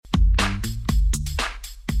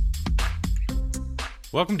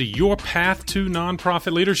Welcome to Your Path to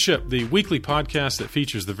Nonprofit Leadership, the weekly podcast that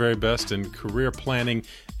features the very best in career planning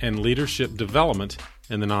and leadership development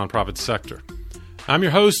in the nonprofit sector. I'm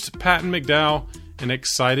your host, Patton McDowell, and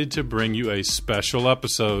excited to bring you a special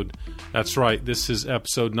episode. That's right, this is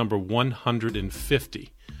episode number 150,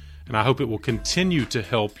 and I hope it will continue to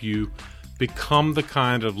help you become the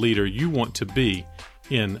kind of leader you want to be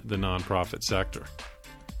in the nonprofit sector.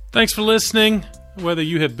 Thanks for listening. Whether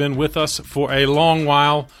you have been with us for a long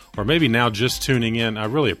while or maybe now just tuning in, I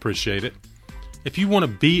really appreciate it. If you want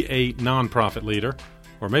to be a nonprofit leader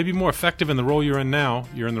or maybe more effective in the role you're in now,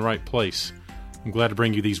 you're in the right place. I'm glad to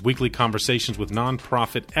bring you these weekly conversations with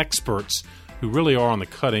nonprofit experts who really are on the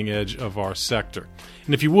cutting edge of our sector.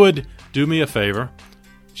 And if you would, do me a favor,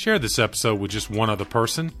 share this episode with just one other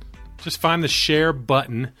person. Just find the share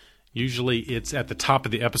button. Usually it's at the top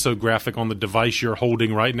of the episode graphic on the device you're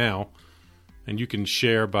holding right now. And you can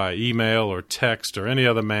share by email or text or any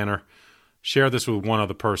other manner. Share this with one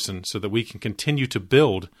other person so that we can continue to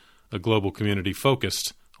build a global community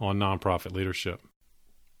focused on nonprofit leadership.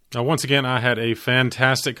 Now, once again, I had a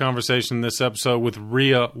fantastic conversation in this episode with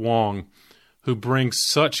Rhea Wong, who brings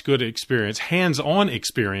such good experience, hands-on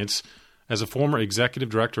experience, as a former executive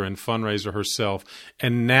director and fundraiser herself,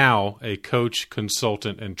 and now a coach,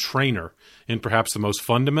 consultant, and trainer in perhaps the most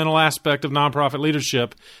fundamental aspect of nonprofit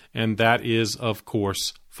leadership, and that is, of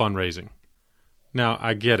course, fundraising. Now,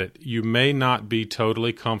 I get it. You may not be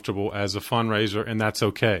totally comfortable as a fundraiser, and that's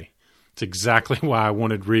okay. It's exactly why I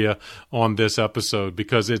wanted Rhea on this episode,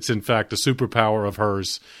 because it's, in fact, a superpower of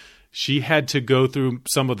hers. She had to go through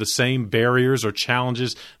some of the same barriers or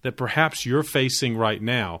challenges that perhaps you're facing right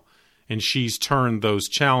now, and she's turned those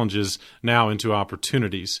challenges now into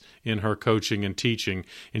opportunities in her coaching and teaching.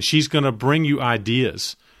 And she's going to bring you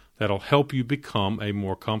ideas that'll help you become a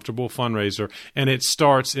more comfortable fundraiser. And it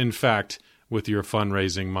starts, in fact, with your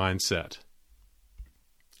fundraising mindset.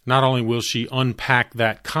 Not only will she unpack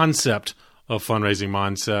that concept of fundraising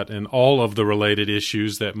mindset and all of the related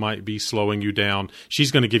issues that might be slowing you down,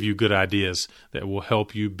 she's going to give you good ideas that will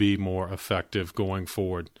help you be more effective going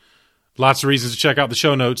forward. Lots of reasons to check out the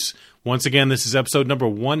show notes. Once again, this is episode number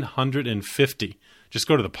 150. Just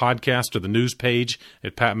go to the podcast or the news page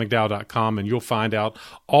at patmcdowell.com and you'll find out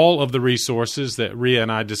all of the resources that Rhea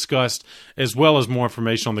and I discussed, as well as more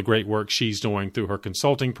information on the great work she's doing through her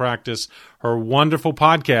consulting practice. Her wonderful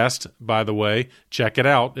podcast, by the way, check it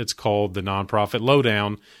out. It's called The Nonprofit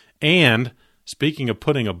Lowdown. And speaking of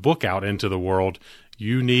putting a book out into the world,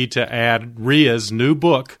 you need to add Rhea's new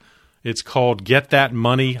book. It's called Get That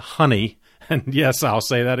Money, Honey. And yes, I'll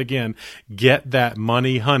say that again. Get That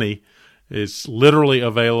Money, Honey. It's literally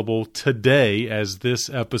available today as this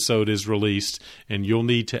episode is released, and you'll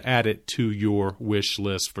need to add it to your wish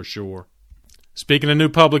list for sure. Speaking of new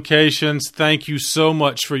publications, thank you so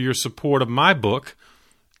much for your support of my book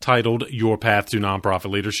titled Your Path to Nonprofit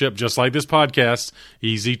Leadership. Just like this podcast,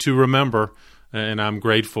 easy to remember, and I'm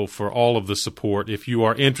grateful for all of the support. If you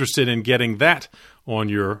are interested in getting that on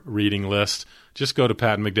your reading list, just go to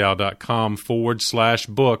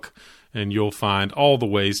pattonmcdowell.com/book, and you'll find all the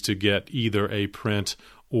ways to get either a print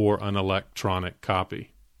or an electronic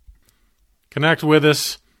copy. Connect with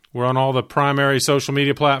us. We're on all the primary social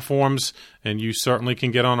media platforms, and you certainly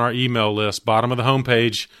can get on our email list. Bottom of the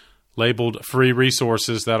homepage, labeled free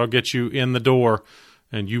resources. That'll get you in the door,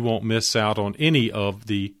 and you won't miss out on any of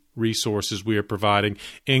the resources we are providing,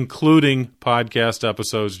 including podcast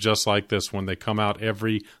episodes just like this one. They come out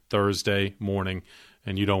every Thursday morning,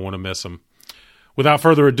 and you don't want to miss them. Without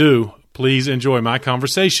further ado, please enjoy my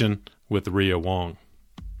conversation with Rhea Wong.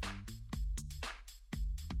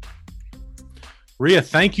 Rhea,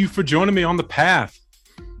 thank you for joining me on The Path.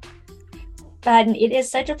 It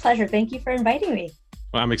is such a pleasure. Thank you for inviting me.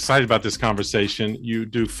 Well, I'm excited about this conversation. You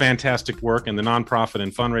do fantastic work in the nonprofit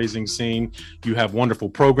and fundraising scene. You have wonderful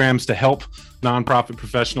programs to help nonprofit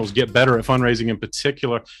professionals get better at fundraising in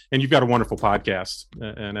particular. And you've got a wonderful podcast.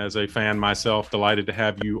 And as a fan myself, delighted to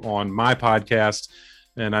have you on my podcast.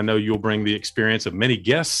 And I know you'll bring the experience of many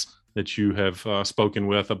guests that you have spoken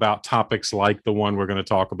with about topics like the one we're going to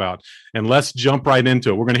talk about. And let's jump right into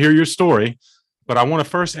it. We're going to hear your story, but I want to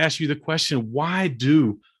first ask you the question, why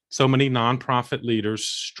do so many nonprofit leaders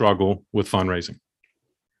struggle with fundraising?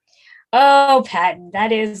 Oh, Patton,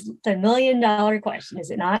 that is the $1 million question,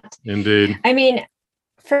 is it not? Indeed. I mean,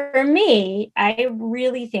 for me, I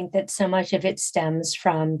really think that so much of it stems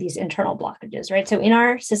from these internal blockages, right? So in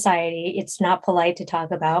our society, it's not polite to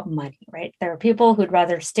talk about money, right? There are people who'd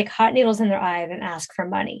rather stick hot needles in their eye than ask for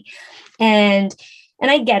money. And And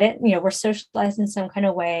I get it. We're socialized in some kind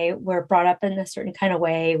of way. We're brought up in a certain kind of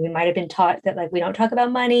way. We might have been taught that like we don't talk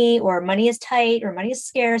about money, or money is tight, or money is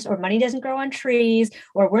scarce, or money doesn't grow on trees,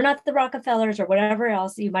 or we're not the Rockefellers, or whatever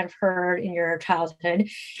else you might have heard in your childhood.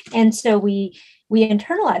 And so we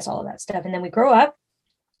internalize all of that stuff. And then we grow up,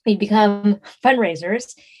 we become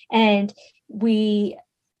fundraisers, and we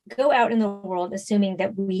go out in the world assuming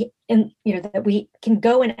that that we can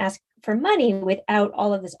go and ask for money without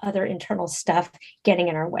all of this other internal stuff getting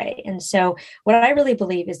in our way. And so what I really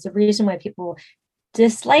believe is the reason why people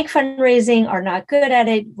dislike fundraising, are not good at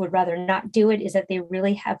it, would rather not do it, is that they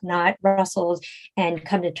really have not wrestled and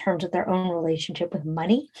come to terms with their own relationship with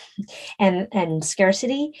money and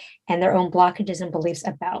scarcity, and their own blockages and beliefs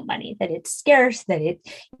about money, that it's scarce, that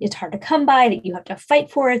it's hard to come by, that you have to fight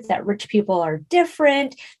for it, that rich people are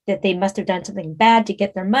different, that they must have done something bad to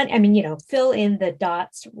get their money. I mean, fill in the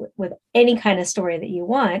dots with any kind of story that you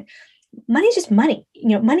want. Money's just money.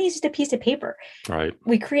 Money is just a piece of paper. Right.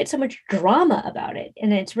 We create so much drama about it.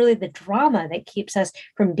 And it's really the drama that keeps us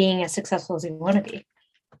from being as successful as we want to be.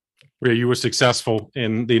 Rhea, you were successful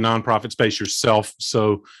in the nonprofit space yourself,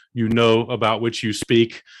 so you know about which you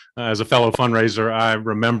speak. As a fellow fundraiser, I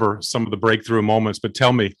remember some of the breakthrough moments, but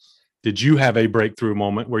tell me, did you have a breakthrough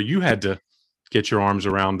moment where you had to get your arms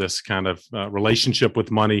around this kind of relationship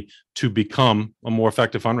with money to become a more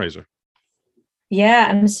effective fundraiser? Yeah,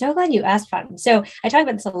 I'm so glad you asked, Fatima. So I talk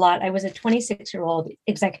about this a lot. I was a 26-year-old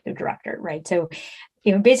executive director, right? So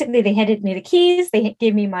basically they handed me the keys, they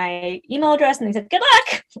gave me my email address, and they said, good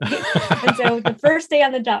luck. And so the first day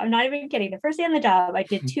on the job, I'm not even kidding, the first day on the job, I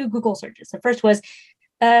did 2 Google searches. The first was,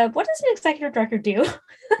 what does an executive director do?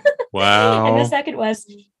 Wow. And the second was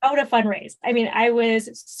how to fundraise. I mean, I was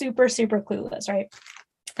super, super clueless, right?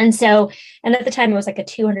 And at the time it was like a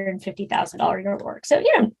 $250,000 year work. So,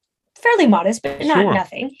 fairly modest, but not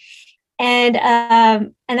nothing. And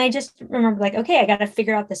I just remember like, okay, I got to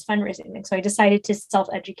figure out this fundraising thing. So I decided to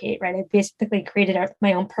self-educate, right? I basically created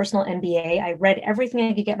my own personal MBA. I read everything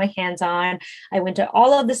I could get my hands on. I went to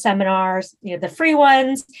all of the seminars, the free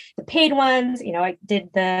ones, the paid ones. I did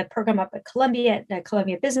the program up at Columbia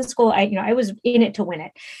Business School. I was in it to win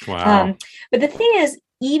it. Wow. But the thing is,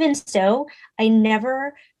 even so, I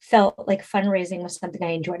never felt like fundraising was something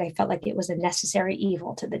I enjoyed. I felt like it was a necessary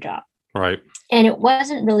evil to the job. Right. And it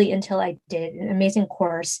wasn't really until I did an amazing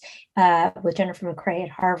course with Jennifer McCrae at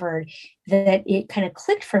Harvard that it kind of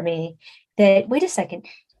clicked for me that, wait a second,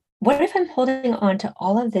 what if I'm holding on to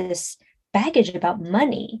all of this baggage about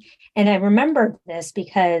money? And I remember this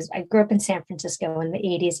because I grew up in San Francisco in the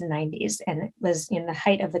 80s and 90s, and it was in the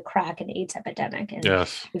height of the crack and AIDS epidemic. And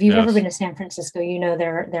yes. If you've ever been to San Francisco,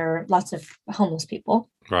 there are lots of homeless people.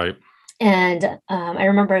 Right. And I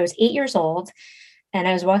remember I was 8 years old, and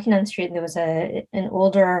I was walking down the street, and there was an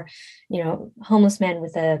older, homeless man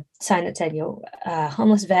with a sign that said,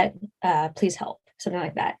 homeless vet, please help, something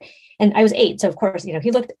like that. And I was 8. So of course,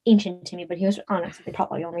 he looked ancient to me, but he was honestly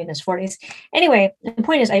probably only in his 40s. Anyway, the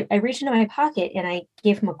point is I reached into my pocket and I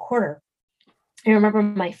gave him a quarter. I remember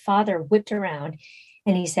my father whipped around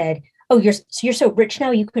and he said, oh, you're so rich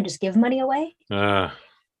now, you can just give money away.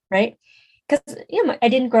 Right. Because I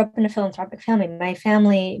didn't grow up in a philanthropic family.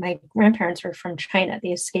 My grandparents were from China. They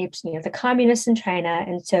escaped, the communists in China.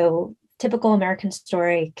 And so typical American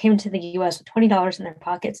story, came to the US with $20 in their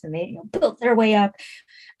pockets, and they built their way up.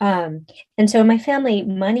 And so my family,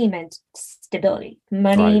 money meant stability.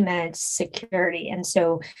 Money meant security. And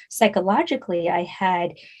so psychologically, I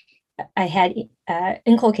had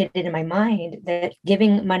inculcated in my mind that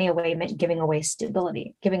giving money away meant giving away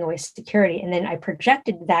stability, giving away security. And then I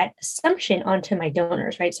projected that assumption onto my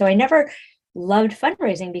donors, right? So I never loved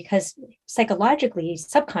fundraising because psychologically,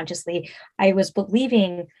 subconsciously, I was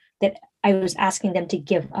believing that I was asking them to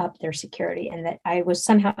give up their security, and that I was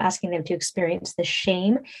somehow asking them to experience the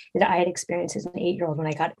shame that I had experienced as an 8-year-old when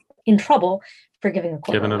I got in trouble for giving a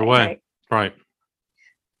quarter giving it away. Right.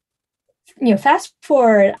 Fast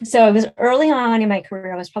forward. So it was early on in my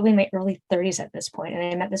career. I was probably in my early 30s at this point,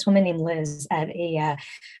 and I met this woman named Liz at a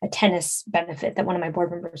tennis benefit that one of my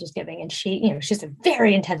board members was giving. And she, she's a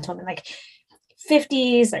very intense woman, like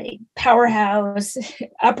 50s, like powerhouse,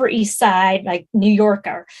 Upper East Side, like New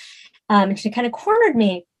Yorker. And she kind of cornered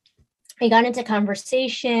me. We got into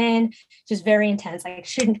conversation, just very intense, like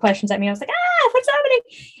shooting questions at me. I was like, what's happening?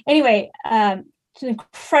 Anyway, she's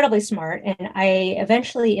incredibly smart. And I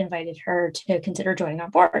eventually invited her to consider joining our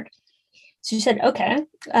board. So she said, okay,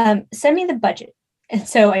 send me the budget. And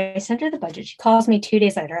so I sent her the budget. She calls me 2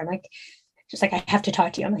 days later. I'm like, I have to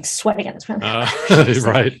talk to you. I'm like sweating at this point.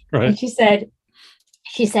 Right. And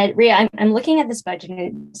she said, Rhea, I'm looking at this budget,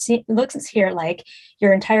 and it looks here like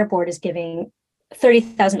your entire board is giving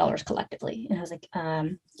 $30,000 collectively. And I was like,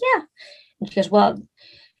 yeah. And she goes, well,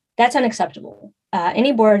 that's unacceptable.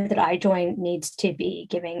 Any board that I join needs to be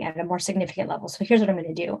giving at a more significant level. So here's what I'm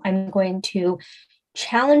going to do. I'm going to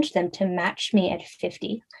challenge them to match me at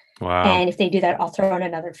 50. Wow. And if they do that, I'll throw in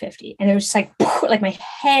another 50. And it was just like my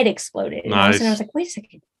head exploded. Nice. And I was like, wait a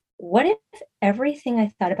second. What if everything I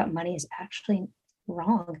thought about money is actually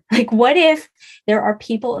wrong? Like, what if there are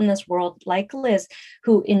people in this world like Liz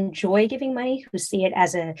who enjoy giving money, who see it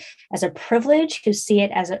as a privilege, who see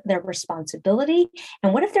it as their responsibility?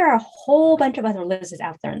 And what if there are a whole bunch of other Liz's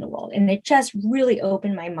out there in the world? And it just really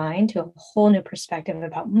opened my mind to a whole new perspective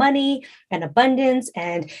about money and abundance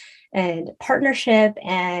and partnership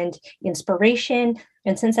and inspiration.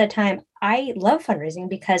 And since that time, I love fundraising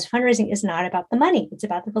because fundraising is not about the money. It's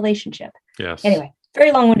about the relationship. Yes. Anyway,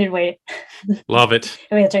 very long-winded way. Love it.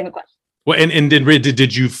 I'm answering the question. Well, and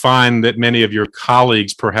did you find that many of your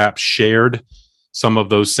colleagues perhaps shared some of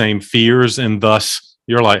those same fears, and thus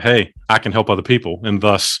you're like, hey, I can help other people, and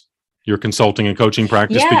thus your consulting and coaching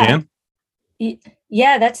practice began?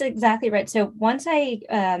 Yeah, that's exactly right. So once I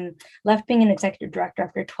left being an executive director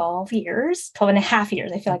after 12 and a half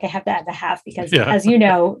years, I feel like I have to add the half because, as you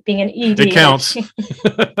know, being an ED, it counts.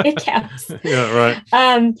 It counts. Yeah, right.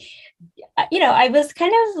 I was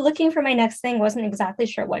kind of looking for my next thing, wasn't exactly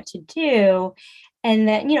sure what to do. And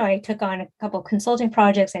then, I took on a couple of consulting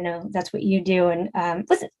projects. I know that's what you do. And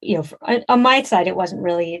on my side, it wasn't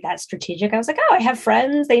really that strategic. I was like, oh, I have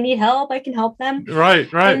friends. They need help. I can help them. Right.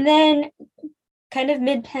 And then kind of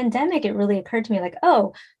mid-pandemic, it really occurred to me like,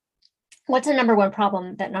 oh, what's the number one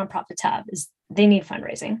problem that nonprofits have is they need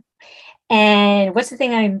fundraising. And what's the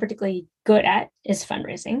thing I'm particularly good at is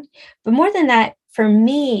fundraising. But more than that, for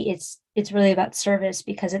me, it's really about service,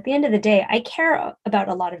 because at the end of the day, I care about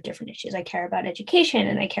a lot of different issues. I care about education,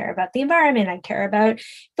 and I care about the environment. I care about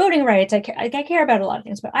voting rights. I care about a lot of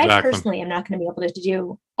things, but I personally am not going to be able to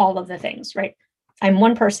do all of the things, right? I'm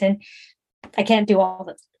one person. I can't do all of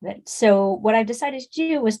it. So what I've decided to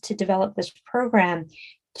do was to develop this program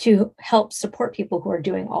to help support people who are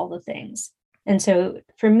doing all the things. And so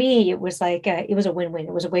for me, it was like, it was a win-win.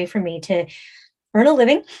 It was a way for me to earn a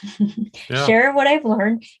living, share what I've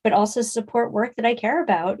learned, but also support work that I care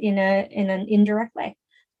about in an indirect way.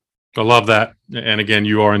 I love that. And again,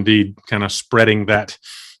 you are indeed kind of spreading that,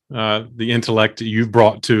 the intellect you've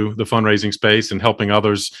brought to the fundraising space and helping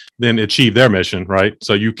others then achieve their mission, right?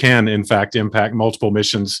 So you can, in fact, impact multiple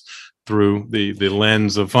missions through the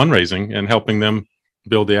lens of fundraising and helping them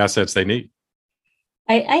build the assets they need.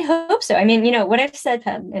 I hope so. I mean, what I've said,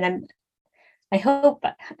 and I hope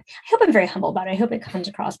I'm very humble about it. I hope it comes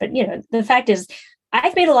across. But, the fact is,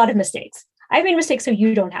 I've made a lot of mistakes. I've made mistakes so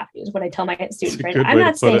you don't have to, is what I tell my students. Right? I'm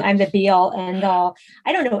not saying I'm the be all end all.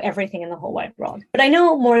 I don't know everything in the whole wide world, but I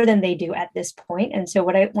know more than they do at this point. And so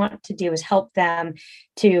what I want to do is help them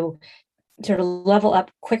to sort of level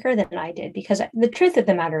up quicker than I did, because the truth of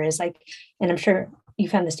the matter is, like, and I'm sure you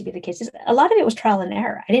found this to be the case, is a lot of it was trial and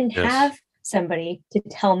error. I didn't have somebody to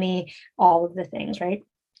tell me all of the things, right?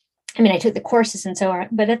 I mean, I took the courses and so on,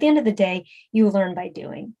 but at the end of the day, you learn by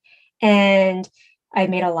doing. And I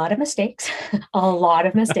made a lot of mistakes, and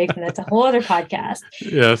that's a whole other podcast.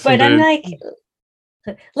 Yes, but indeed. I'm like,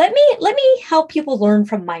 let me help people learn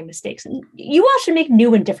from my mistakes. And you all should make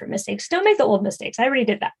new and different mistakes. Don't make the old mistakes. I already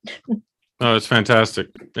did that. Oh, it's fantastic.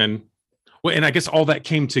 And I guess all that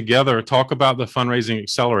came together. Talk about the Fundraising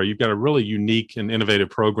Accelerator. You've got a really unique and innovative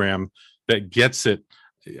program that gets it.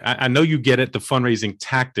 I know you get at the fundraising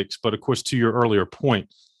tactics, but of course, to your earlier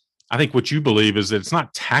point, I think what you believe is that it's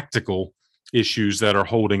not tactical issues that are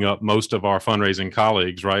holding up most of our fundraising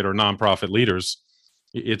colleagues, right? Or nonprofit leaders.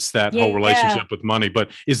 It's that whole relationship with money. But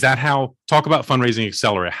is that talk about Fundraising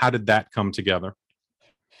Accelerator. How did that come together?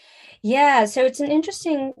 Yeah, so it's an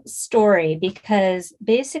interesting story, because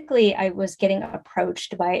basically I was getting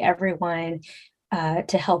approached by everyone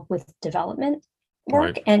to help with development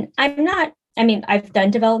work. Right. And I've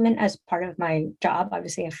done development as part of my job.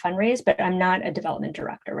 Obviously, I fundraise, but I'm not a development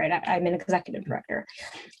director, right? I'm an executive director.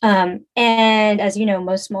 And as you know,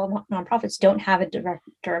 most small nonprofits don't have a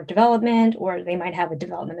director of development, or they might have a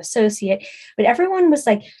development associate, but everyone was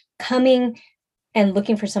like coming and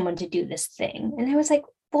looking for someone to do this thing. And I was like,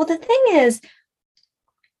 well, the thing is,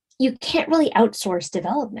 you can't really outsource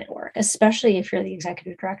development work, especially if you're the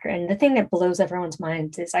executive director. And the thing that blows everyone's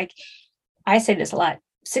minds is, like, I say this a lot,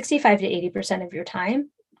 65 to 80% of your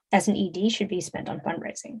time as an ED should be spent on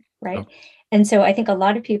fundraising, right? Oh. And so I think a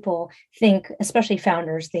lot of people think, especially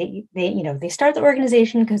founders, they start the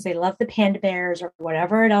organization because they love the panda bears or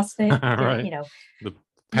whatever else they, right. The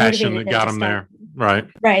passion that got them there, right?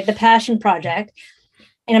 Right, the passion project.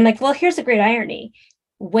 And I'm like, well, here's the great irony.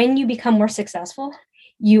 When you become more successful,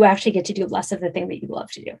 you actually get to do less of the thing that you love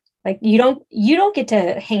to do. Like you don't get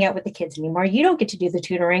to hang out with the kids anymore. You don't get to do the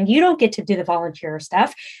tutoring. You don't get to do the volunteer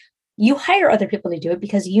stuff. You hire other people to do it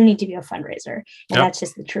because you need to be a fundraiser. And that's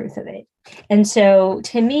just the truth of it. And so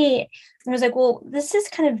to me, I was like, well, this is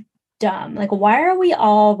kind of dumb. Like, why are we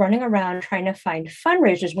all running around trying to find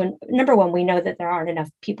fundraisers when, number one, we know that there aren't enough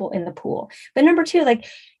people in the pool. But number two, like,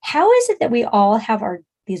 how is it that we all have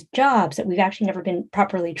these jobs that we've actually never been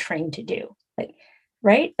properly trained to do? Like,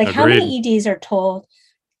 right? Like, how many EDs are told,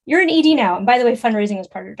 you're an ED now, and by the way, fundraising is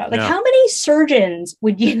part of your job. Like, how many surgeons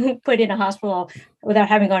would you put in a hospital without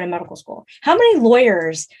having gone to medical school? How many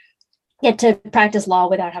lawyers get to practice law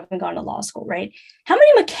without having gone to law school, right? How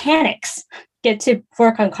many mechanics get to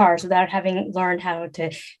work on cars without having learned how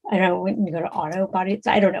to, I don't know, when you go to auto bodies,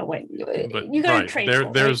 I don't know when you go to trade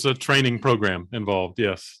school. There's a training program involved,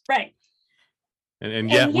 yes. Right.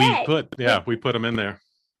 And yet we put them in there.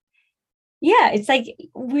 Yeah, it's like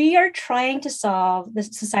we are trying to solve the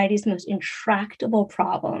society's most intractable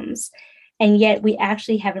problems, and yet we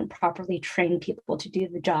actually haven't properly trained people to do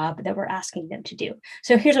the job that we're asking them to do.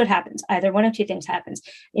 So here's what happens. Either one of two things happens.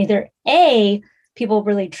 Either A, people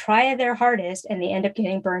really try their hardest and they end up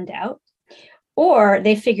getting burned out, or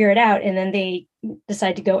they figure it out and then they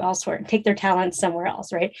decide to go elsewhere and take their talents somewhere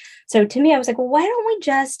else, right? So to me, I was like, well, why don't we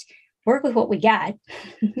just work with what we got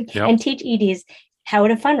and teach EDs how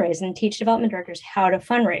to fundraise and teach development directors how to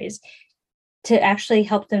fundraise to actually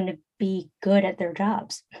help them to be good at their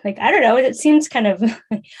jobs. Like, I don't know, it seems kind of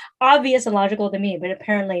obvious and logical to me, but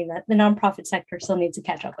apparently the nonprofit sector still needs to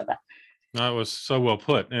catch up with that. That was so well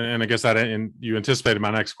put. And I guess you anticipated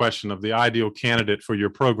my next question of the ideal candidate for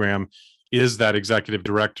your program is that executive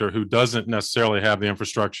director who doesn't necessarily have the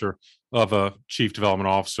infrastructure of a chief development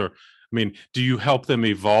officer. I mean, do you help them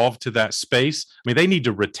evolve to that space? I mean, they need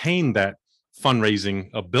to retain that fundraising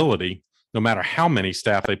ability, no matter how many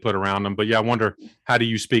staff they put around them. But yeah, I wonder, how do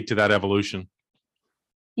you speak to that evolution?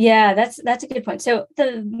 Yeah, that's a good point. So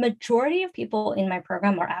the majority of people in my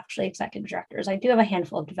program are actually executive directors. I do have a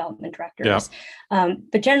handful of development directors,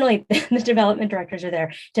 but generally the development directors are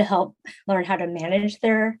there to help learn how to manage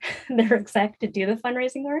their exec to do the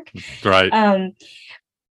fundraising work. Right.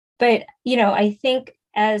 But I think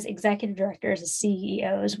as executive directors, as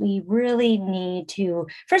CEOs, we really need to,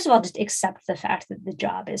 first of all, just accept the fact that the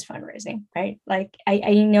job is fundraising, right? Like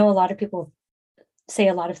I know a lot of people say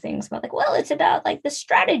a lot of things about like, well, it's about like the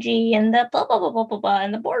strategy and the blah, blah, blah, blah, blah, blah,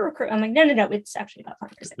 and the board recruit. I'm like, no, it's actually about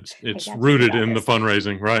fundraising. It's rooted in the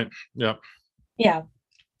fundraising, right? Yeah. Yeah.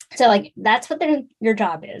 So like, that's what your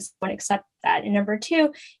job is. One, accept that. And number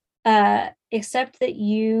two, accept that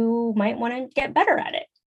you might want to get better at it,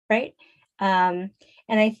 right?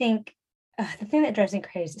 And I think the thing that drives me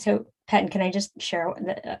crazy. So, Patton, can I just share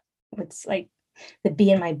what's like the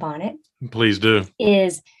bee in my bonnet? Please do.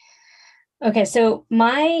 Is okay. So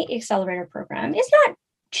my accelerator program is not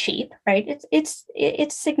cheap, right? It's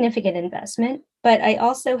significant investment, but I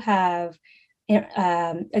also have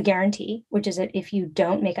a guarantee, which is that if you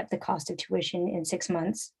don't make up the cost of tuition in 6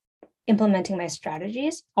 months, implementing my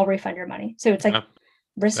strategies, I'll refund your money. So it's like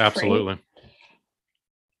risk-free. Absolutely.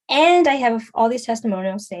 And I have all these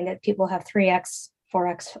testimonials saying that people have 3x,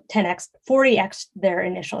 4x, 10x, 40x their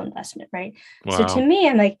initial investment, right? Wow. So to me,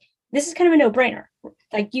 I'm like, this is kind of a no-brainer.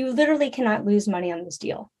 Like, you literally cannot lose money on this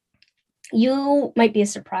deal. You might be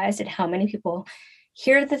surprised at how many people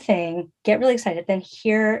hear the thing, get really excited, then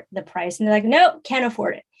hear the price, and they're like, no, can't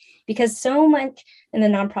afford it. Because so much in the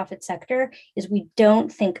nonprofit sector is we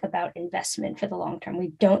don't think about investment for the long term. We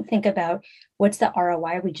don't think about what's the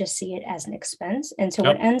ROI. We just see it as an expense. And so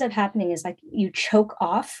what ends up happening is like you choke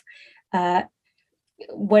off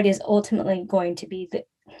what is ultimately going to be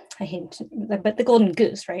the golden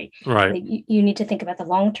goose, right? Right. Like you need to think about the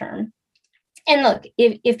long term. And look,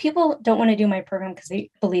 if people don't want to do my program because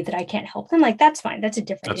they believe that I can't help them, like that's fine. That's a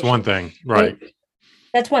different issue. One thing, right?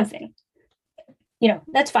 That's one thing.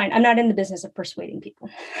 That's fine. I'm not in the business of persuading people.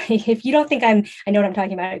 If you don't think I know what I'm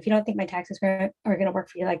talking about, if you don't think my taxes are going to work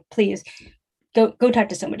for you, like, please go talk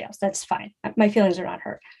to somebody else. That's fine. My feelings are not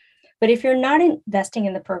hurt. But if you're not investing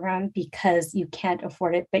in the program because you can't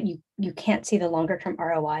afford it, but you can't see the longer term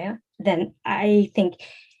ROI, then I think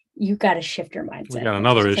you got to shift your mindset. We got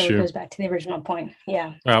another issue. So it goes back to the original point.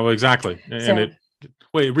 Yeah. Well, exactly. And it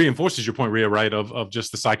reinforces your point, Rhea, right, of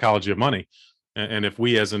just the psychology of money. And if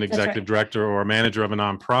we as an executive director or a manager of a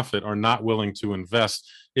nonprofit are not willing to invest,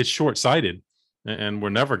 it's short-sighted, and we're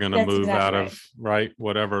never going to move out of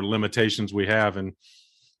whatever limitations we have.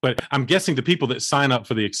 But I'm guessing the people that sign up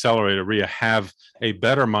for the accelerator, Rhea, have a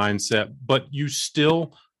better mindset, but you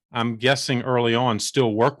still I'm guessing early on,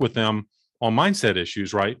 still work with them on mindset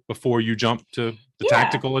issues, right? Before you jump to the Yeah.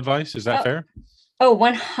 tactical advice. Is that fair? Oh,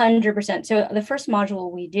 100%. So the first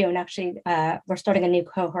module we do, and actually we're starting a new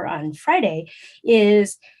cohort on Friday,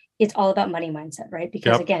 is it's all about money mindset, right?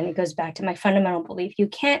 Because again, it goes back to my fundamental belief. You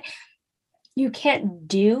can't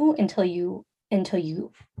do until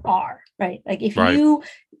you are, right? Like if you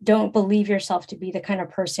don't believe yourself to be the kind of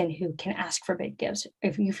person who can ask for big gifts,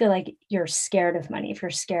 if you feel like you're scared of money, if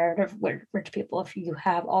you're scared of rich people, if you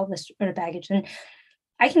have all this sort of baggage, then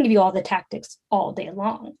I can give you all the tactics all day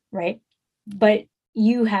long, right? But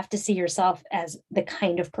you have to see yourself as the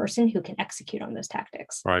kind of person who can execute on those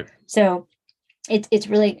tactics. Right. So it's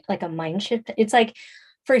really like a mind shift. It's like,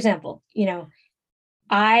 for example,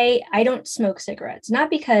 I don't smoke cigarettes, not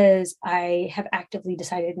because I have actively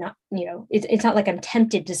decided not, it's not like I'm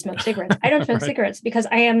tempted to smoke cigarettes. I don't smoke cigarettes because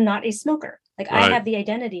I am not a smoker. Like I have the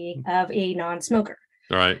identity of a non-smoker.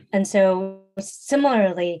 Right. And so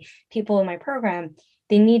similarly, people in my program,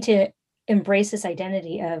 they need to embrace this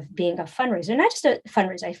identity of being a fundraiser, not just a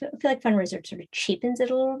fundraiser. I feel like fundraiser sort of cheapens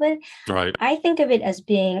it a little bit. Right. I think of it as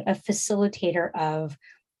being a facilitator of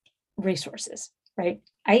resources, right?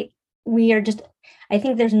 I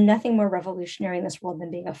think there's nothing more revolutionary in this world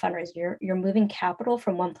than being a fundraiser. You're moving capital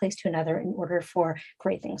from one place to another in order for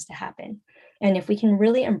great things to happen. And if we can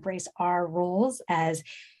really embrace our roles as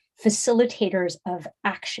facilitators of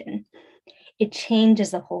action, it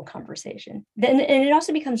changes the whole conversation. And it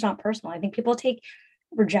also becomes not personal. I think people take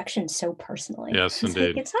rejection so personally. Yes,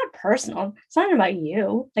 indeed. It's not personal. It's not about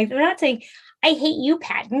you. Like they're not saying, I hate you,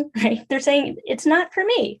 Patton, right? They're saying, it's not for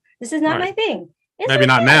me. This is not my thing. It's maybe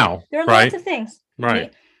not now. There are lots of things.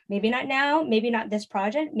 Right. Maybe not now, maybe not this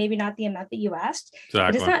project, maybe not the amount that you asked.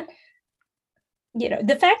 Exactly. But it's not,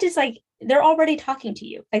 the fact is like, they're already talking to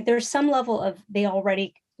you. Like there's some level of, they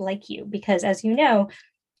already like you because as you know,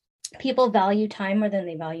 people value time more than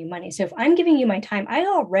they value money. So if I'm giving you my time, I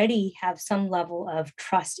already have some level of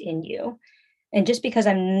trust in you. And just because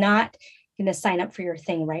I'm not going to sign up for your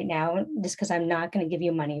thing right now, just because I'm not going to give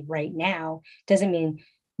you money right now, doesn't mean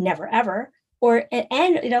never, ever.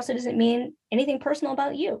 And it also doesn't mean anything personal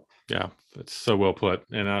about you. Yeah, that's so well put.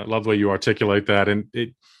 And I love the way you articulate that. And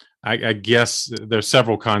I guess there's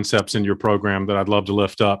several concepts in your program that I'd love to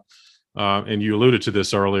lift up. And you alluded to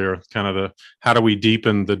this earlier, kind of how do we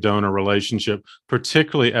deepen the donor relationship,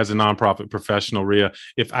 particularly as a nonprofit professional, Ria,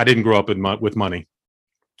 if I didn't grow up with money,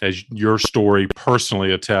 as your story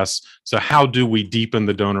personally attests. So how do we deepen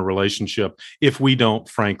the donor relationship if we don't,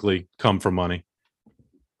 frankly, come from money?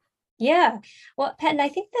 Yeah. Well, Patton, I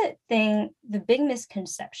think the big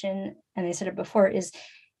misconception, and I said it before, is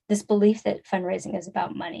this belief that fundraising is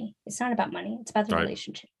about money. It's not about money. It's about the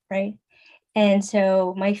relationship, right? And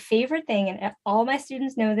so my favorite thing, and all my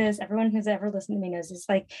students know this, everyone who's ever listened to me knows this,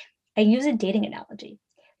 like I use a dating analogy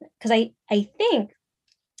because I think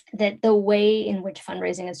that the way in which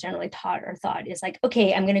fundraising is generally taught or thought is like,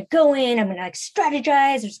 okay, I'm going to go in, I'm going to like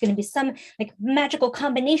strategize. There's going to be some like magical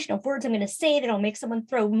combination of words I'm going to say that'll make someone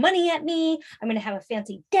throw money at me. I'm going to have a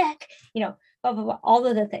fancy deck, blah, blah, blah, all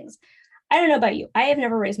of the things. I don't know about you. I have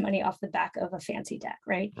never raised money off the back of a fancy deck,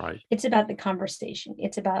 right? Right. It's about the conversation.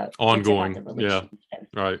 It's about ongoing. It's about the relationship.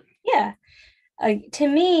 Yeah. Right. Yeah. To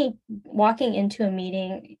me, walking into a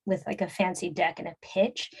meeting with like a fancy deck and a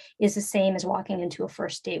pitch is the same as walking into a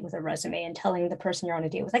first date with a resume and telling the person you're on a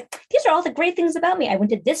date with, like, these are all the great things about me. I went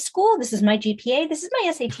to this school. This is my GPA. This is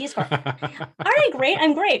my SAT score. All right, great.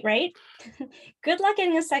 I'm great, right? Good luck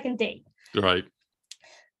getting a second date. Right.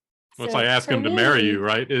 Well, it's like asking them to marry you,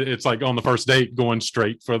 right? It's like on the first date going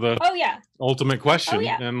straight for the ultimate question.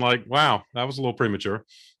 And like, wow, that was a little premature.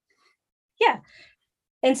 Yeah.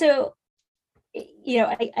 And so,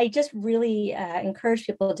 I just really encourage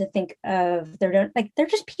people to think of they're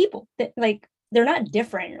just people. Like they're not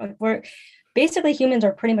different. Like humans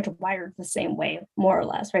are pretty much wired the same way, more or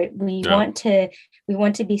less, right? We want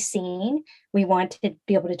to be seen. We want to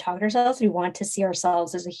be able to talk to ourselves. We want to see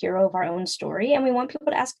ourselves as a hero of our own story, and we want people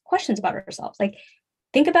to ask questions about ourselves. Like,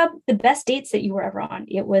 think about the best dates that you were ever on.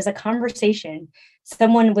 It was a conversation.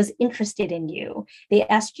 Someone was interested in you. They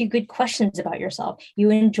asked you good questions about yourself. You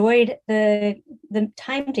enjoyed the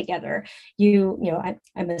time together.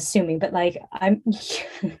 I'm assuming, but like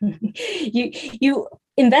you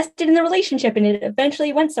invested in the relationship and it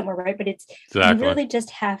eventually went somewhere, right? But you really just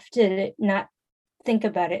have to not think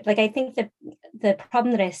about it. Like I think that the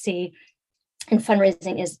problem that I see in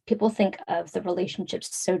fundraising is people think of the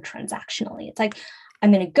relationships so transactionally. It's like,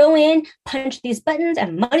 I'm going to go in, punch these buttons,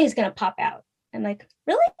 and money's going to pop out. I'm like,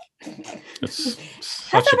 really? That's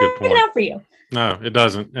How's such a good point. Out for you? No, it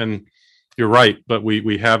doesn't. And you're right. But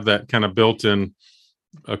we have that kind of built-in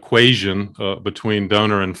equation between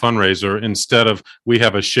donor and fundraiser. Instead of, we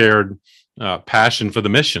have a shared passion for the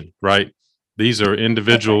mission, right? These are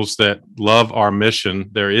individuals that love our mission.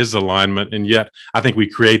 There is alignment, and yet I think we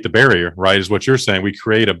create the barrier, right? Is what you're saying. We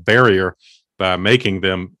create a barrier by making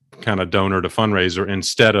them kind of donor to fundraiser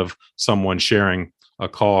instead of someone sharing a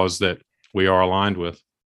cause that we are aligned with.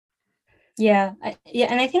 Yeah.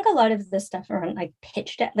 And I think a lot of this stuff around like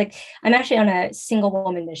pitch deck, like I'm actually on a single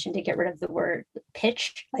woman mission to get rid of the word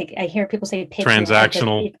pitch. Like I hear people say pitch.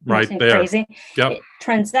 Transactional, right there. Crazy. Yep.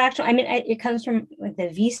 Transactional. I mean, it comes from like the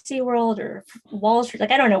VC world or Wall Street.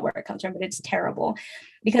 Like, I don't know where it comes from, but it's terrible.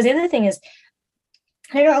 Because the other thing is,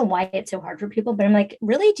 I don't know why it's so hard for people, but I'm like,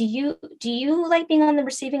 really, do you like being on the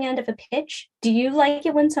receiving end of a pitch? Do you like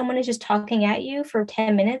it when someone is just talking at you for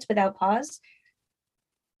 10 minutes without pause?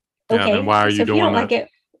 Okay. Yeah, then why are you doing that? Like it,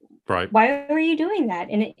 right. Why are you doing that?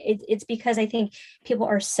 And it's because I think people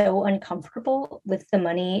are so uncomfortable with the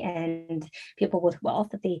money and people with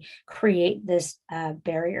wealth that they create this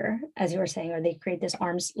barrier, as you were saying, or they create this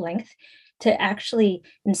arm's length to actually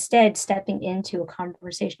instead stepping into a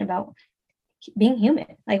conversation about being human.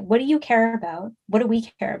 Like, what do you care about? What do we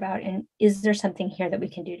care about? And is there something here that we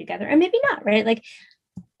can do together? And maybe not, right? Like,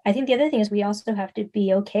 I think the other thing is we also have to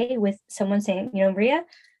be okay with someone saying, you know, Maria,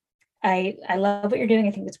 I love what you're doing.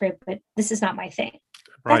 I think it's great, but this is not my thing.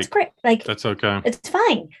 Right. That's great. Like, that's okay. It's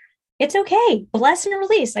fine. It's okay. Bless and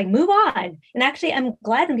release, like move on. And actually, I'm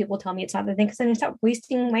glad when people tell me it's not the thing, because then I stop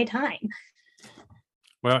wasting my time.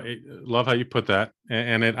 Well, love how you put that.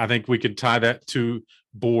 And I think we could tie that to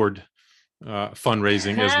board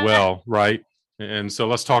fundraising as well, right? And so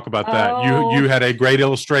let's talk about that. You had a great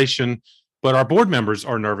illustration, but our board members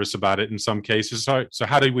are nervous about it in some cases. So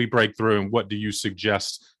how do we break through, and what do you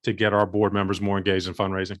suggest to get our board members more engaged in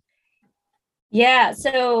fundraising? Yeah.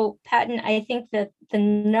 So Patton, I think that the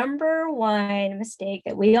number one mistake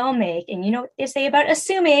that we all make, and you know what they say about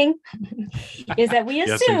assuming, is that we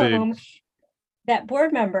assume that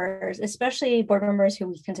board members, especially board members who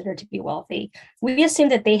we consider to be wealthy, we assume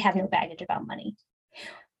that they have no baggage about money.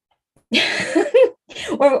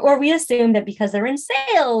 or we assume that because they're in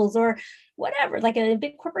sales or whatever, like a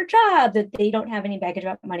big corporate job, that they don't have any baggage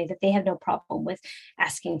about money, that they have no problem with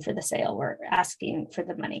asking for the sale or asking for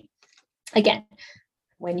the money. Again,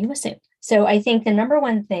 when you assume. So I think the number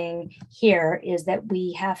one thing here is that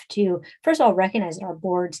we have to, first of all, recognize that our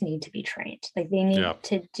boards need to be trained. Like they need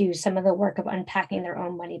to do some of the work of unpacking their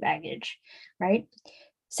own money baggage, right?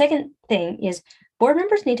 Second thing is board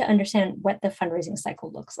members need to understand what the fundraising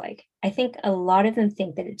cycle looks like. I think a lot of them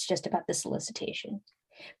think that it's just about the solicitation.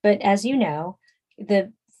 But as you know,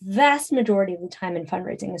 the vast majority of the time in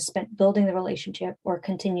fundraising is spent building the relationship or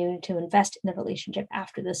continuing to invest in the relationship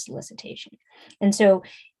after the solicitation. And so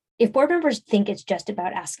if board members think it's just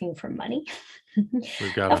about asking for money,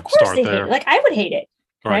 of course they hate it. Like I would hate it,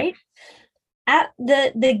 right?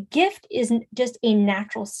 The gift is just a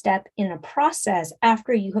natural step in a process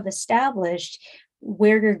after you have established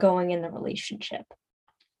where you're going in the relationship.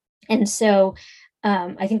 And so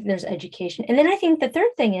I think there's education. And then I think the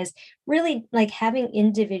third thing is really like having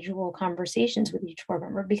individual conversations with each board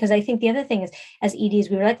member, because I think the other thing is, as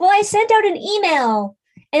EDs, we were like, well, I sent out an email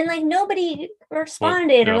and like nobody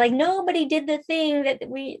responded or like nobody did the thing that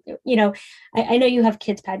we, you know, I know you have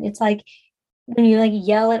kids, Pat, and it's like when you like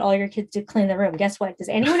yell at all your kids to clean the room, guess what? Does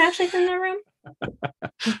anyone actually clean their room?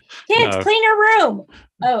 Kids, clean your room.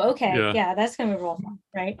 Oh, okay. Yeah, that's going to be real fun,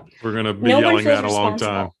 right? We're going to be yelling that a long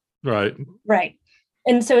time. Right.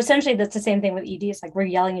 And so essentially that's the same thing with ED. It's like we're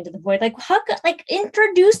yelling into the void, like,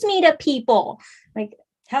 introduce me to people. Like,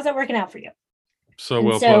 how's that working out for you? So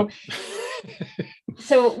well put.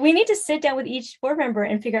 So we need to sit down with each board member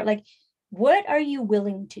and figure out, like, what are you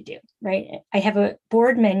willing to do, right? I have a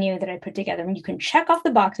board menu that I put together, and you can check off the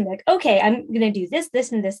box and be like, okay, I'm going to do this,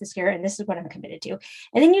 this, and this year, and this is what I'm committed to.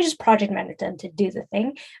 And then you just project manage them to do the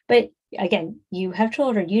thing. But again, you have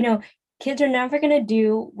children, you know, kids are never going to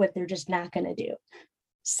do what they're just not going to do.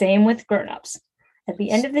 Same with grownups. At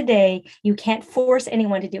the end of the day, you can't force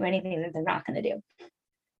anyone to do anything that they're not going to do.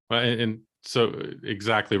 Well, and so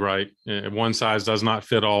exactly right. One size does not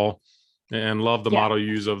fit all. And love the model you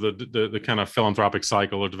use of the kind of philanthropic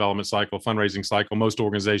cycle or development cycle, fundraising cycle. Most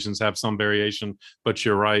organizations have some variation, but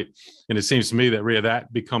you're right. And it seems to me that, Rhea,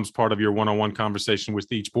 that becomes part of your one-on-one conversation with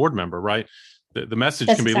each board member, right? The message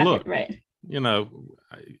can be, look, you know,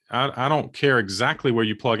 I don't care exactly where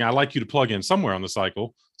you plug in. I like you to plug in somewhere on the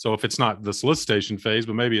cycle. So if it's not the solicitation phase,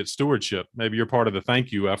 but maybe it's stewardship, maybe you're part of the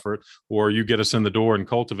thank you effort, or you get us in the door and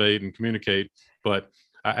cultivate and communicate. But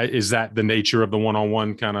is that the nature of the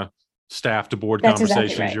one-on-one kind of staff to board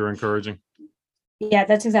conversations you're encouraging? Yeah,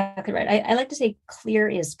 that's exactly right. I like to say clear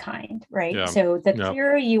is kind, right? Yeah. So the Yeah.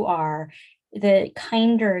 clearer you are, the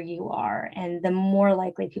kinder you are, and the more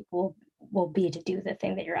likely people will be to do the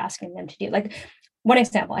thing that you're asking them to do. Like one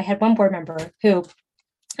example, I had one board member who,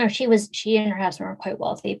 she and her husband were quite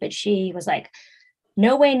wealthy, but she was like,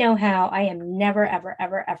 no way, no how. I am never, ever,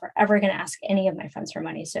 ever, ever, ever going to ask any of my friends for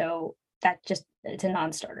money. So it's a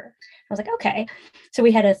non-starter. I was like, okay. So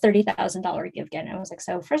we had a $30,000 gift in. I was like,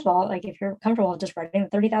 so first of all, like, if you're comfortable just writing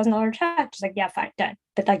a $30,000 check, just like, yeah, fine, done.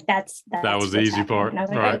 But like, that's That was the what's easy happening. part. And I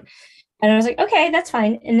was like, Right. oh. And I was like, okay, that's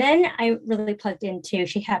fine. And then I really plugged into,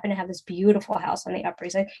 she happened to have this beautiful house on the Upper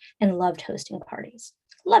East Side and loved hosting parties.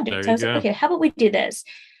 Loved There it. So I you was like, go. okay, how about we do this?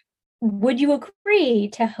 Would you agree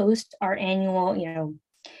to host our annual,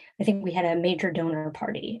 I think we had a major donor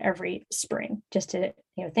party every spring just to,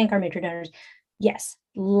 thank our major donors. Yes,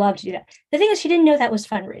 love to do that. The thing is, she didn't know that was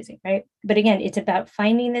fundraising, right? But again, it's about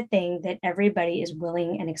finding the thing that everybody is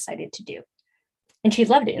willing and excited to do. And she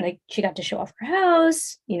loved it. And like, she got to show off her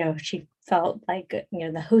house. She felt like,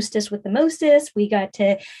 the hostess with the mostest. We got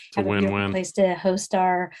to It's a have a beautiful win-win. place to host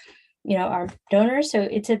our donors. So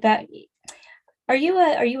it's about, are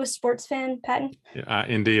you a sports fan, Patton? Yeah,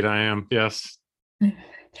 indeed, I am. Yes.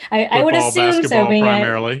 I would Football, assume so, basketball being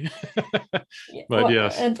primarily. But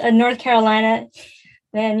yes. a North Carolina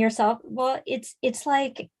than yourself. Well, it's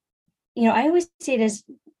like, I always see it as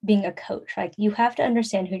being a coach. Like, you have to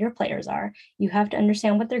understand who your players are, you have to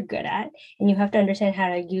understand what they're good at, and you have to understand how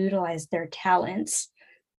to utilize their talents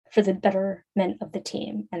for the betterment of the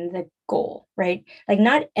team and the goal, right? Like,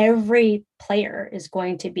 not every player is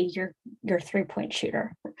going to be your 3-point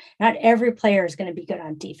shooter. Not every player is going to be good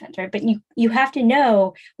on defense, right? But you have to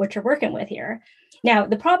know what you're working with here. Now,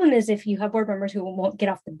 the problem is if you have board members who won't get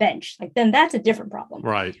off the bench, like, then that's a different problem.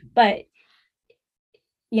 Right. But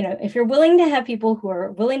if you're willing to have people who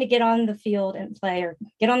are willing to get on the field and play, or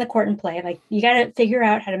get on the court and play, like, you got to figure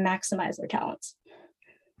out how to maximize their talents.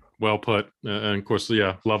 Well put. And of course,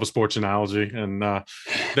 yeah, love a sports analogy. And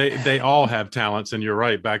they all have talents. And you're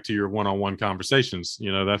right, back to your one-on-one conversations.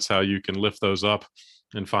 That's how you can lift those up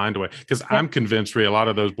and find a way. Because I'm convinced, Rhea, a lot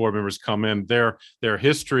of those board members come in, their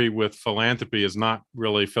history with philanthropy is not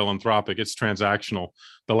really philanthropic. It's transactional.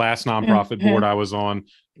 The last nonprofit board I was on,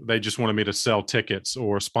 they just wanted me to sell tickets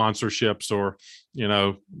or sponsorships or,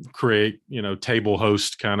 create, table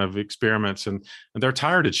host kind of experiments. And they're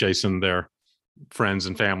tired of chasing their friends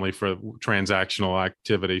and family for transactional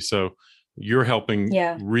activity. So you're helping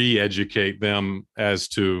re-educate them as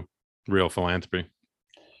to real philanthropy.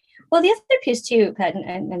 Well, the other piece too, Pat,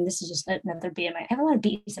 and this is just another bee in my, I have a lot of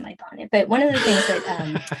bees in my bonnet, but one of the things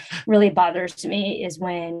that really bothers me is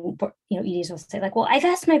when, EDs will say like, well, I've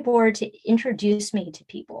asked my board to introduce me to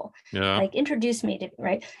people, like introduce me to,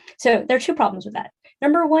 right? So there are two problems with that.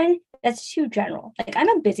 Number one, that's too general. Like, I'm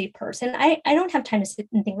a busy person. I don't have time to sit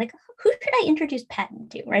and think like, who should I introduce Patton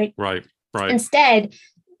to, right? Right. Instead,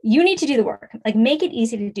 you need to do the work, like, make it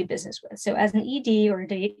easy to do business with. So as an ED or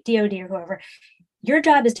DOD or whoever, your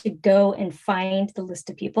job is to go and find the list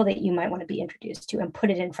of people that you might want to be introduced to and put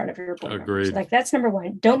it in front of your board members. So, like, that's number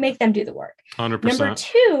one. Don't make them do the work. 100%. Number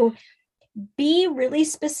two, be really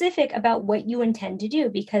specific about what you intend to do,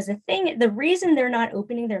 because the reason they're not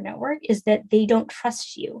opening their network is that they don't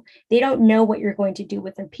trust you. They don't know what you're going to do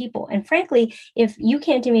with their people. And frankly, if you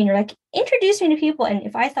came to me and you're like, introduce me to people, and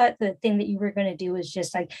if I thought the thing that you were going to do was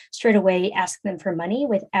just like straight away ask them for money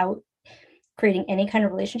without creating any kind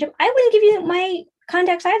of relationship, I wouldn't give you my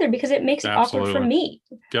contacts either, because it makes it awkward for me.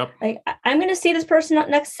 Yep. Like, I'm going to see this person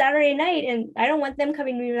next Saturday night, and I don't want them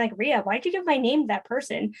coming to me like, Rhea, why'd you give my name to that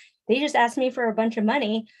person? They just asked me for a bunch of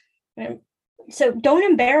money. So don't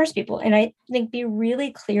embarrass people. And I think be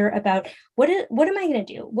really clear about what am I going to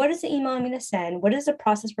do? What is the email I'm going to send? What is the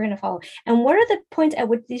process we're going to follow? And what are the points at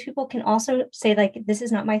which these people can also say, like, this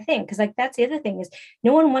is not my thing? Because, like, that's the other thing, is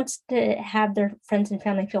no one wants to have their friends and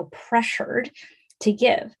family feel pressured to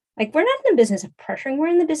give. Like, we're not in the business of pressuring. We're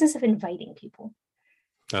in the business of inviting people.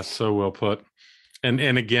 That's so well put. And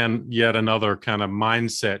again, yet another kind of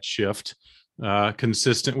mindset shift,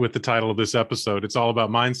 consistent with the title of this episode. It's all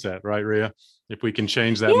about mindset, right, Rhea? If we can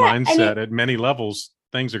change that mindset at many levels,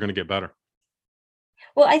 things are going to get better.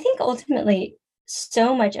 Well, I think ultimately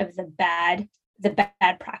so much of the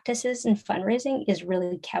bad practices in fundraising is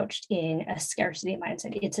really couched in a scarcity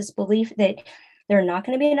mindset. It's this belief that there are not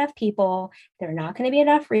going to be enough people. There are not going to be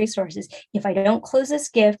enough resources. If I don't close this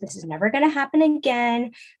gift, this is never going to happen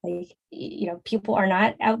again. Like, people are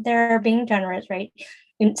not out there being generous, right?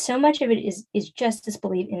 And so much of it is just this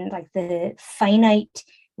belief in, like, the finite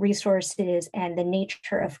resources and the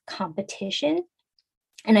nature of competition.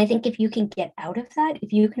 And I think if you can get out of that,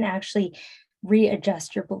 if you can actually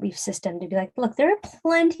readjust your belief system to be like, look, there are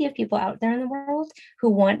plenty of people out there in the world who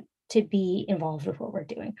want to be involved with what we're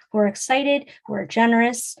doing, who are excited, who are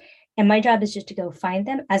generous. And my job is just to go find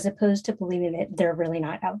them, as opposed to believing that they're really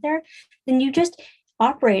not out there. Then you just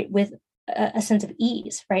operate with a sense of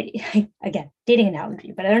ease, right? Again, dating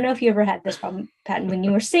analogy, but I don't know if you ever had this problem, Patton, when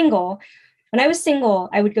you were single. When I was single,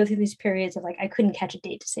 I would go through these periods of like, I couldn't catch a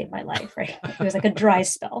date to save my life, right? It was like a dry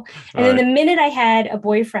spell. And then the minute I had a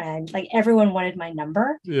boyfriend, like everyone wanted my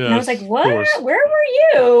number. Yes, and I was like, what? Where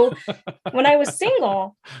were you when I was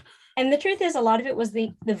single? And the truth is, a lot of it was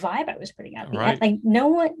the vibe I was putting out. Right. Like no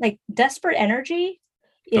one, like desperate energy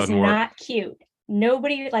is not cute.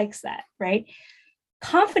 Nobody likes that, right?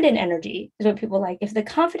 Confident energy is what people like. If the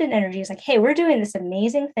confident energy is like, hey, we're doing this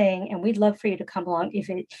amazing thing and we'd love for you to come along if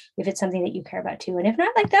it's something that you care about too. And if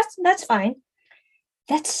not, like that's fine.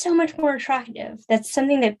 That's so much more attractive. That's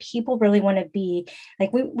something that people really want to be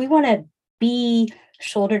like. We want to be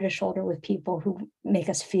shoulder to shoulder with people who make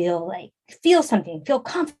us feel something, feel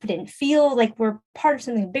confident, feel like we're part of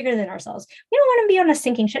something bigger than ourselves. We don't want to be on a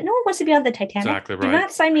sinking ship. No one wants to be on the Titanic. Exactly right. Do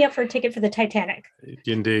not sign me up for a ticket for the Titanic.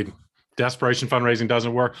 Indeed. Desperation fundraising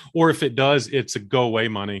doesn't work. Or if it does, it's a go away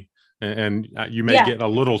money. And you may get a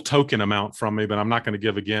little token amount from me, but I'm not going to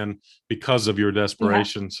give again because of your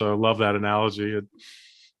desperation. So I love that analogy.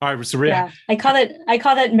 All right, so I call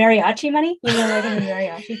that mariachi money. You know, like in the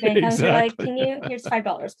mariachi thing. Exactly. Like, here's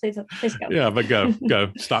 $5, please go. Yeah, but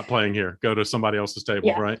go, stop playing here. Go to somebody else's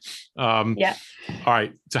table, right? All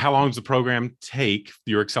right. So how long does the program take,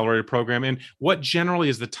 your accelerated program? And what generally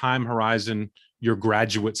is the time horizon your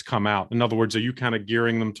graduates come out? In other words, are you kind of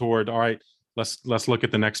gearing them toward, all right, let's look at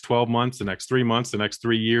the next 12 months, the next 3 months, the next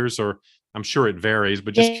 3 years, or I'm sure it varies,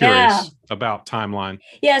 but just curious about timeline.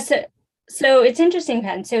 Yeah. So it's interesting,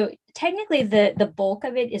 Patton. So technically the bulk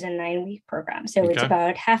of it is a 9-week program. So it's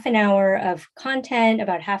about half an hour of content,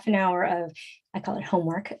 about half an hour of, I call it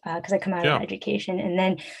homework because I come out of education, and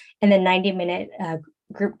then 90-minute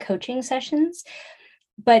group coaching sessions.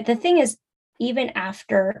 But the thing is, even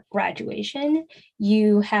after graduation,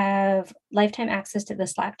 you have lifetime access to the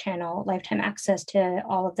Slack channel, lifetime access to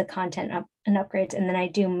all of the content and upgrades. And then I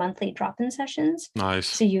do monthly drop-in sessions. Nice.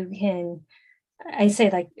 So you can, I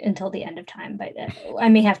say like until the end of time, but I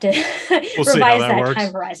may have to revise that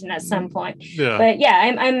time horizon at some point. Yeah. But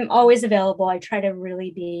yeah, I'm always available. I try to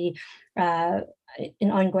really be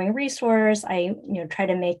an ongoing resource. I try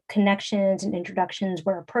to make connections and introductions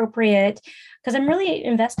where appropriate, because I'm really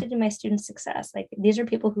invested in my students' success. Like, these are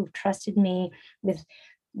people who've trusted me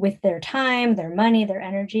with their time, their money, their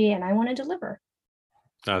energy, and I want to deliver.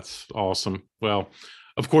 That's awesome. Well,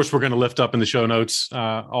 of course, we're going to lift up in the show notes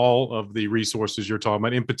all of the resources you're talking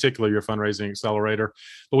about, in particular your fundraising accelerator.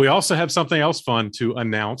 But we also have something else fun to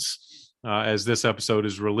announce as this episode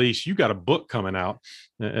is released. You got a book coming out.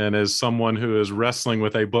 And as someone who is wrestling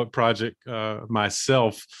with a book project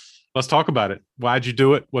myself, let's talk about it. Why'd you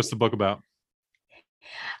do it? What's the book about?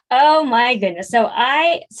 Oh my goodness. So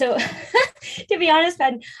to be honest,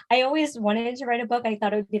 Ben, I always wanted to write a book. I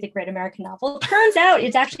thought it would be the Great American Novel. Turns out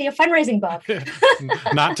it's actually a fundraising book.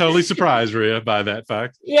 Not totally surprised, Ria, by that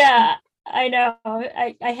fact. Yeah, I know.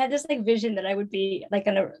 I had this like vision that I would be like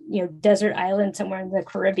on a desert island somewhere in the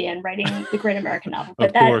Caribbean writing the Great American Novel,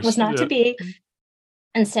 but that was not to be.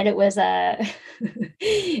 Instead, it was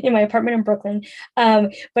in my apartment in Brooklyn.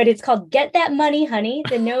 But it's called Get That Money, Honey,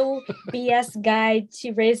 the no BS guide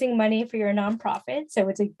to raising money for your nonprofit. So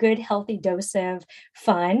it's a good, healthy dose of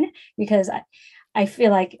fun, because I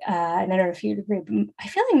feel like, and I don't know if you'd agree, but I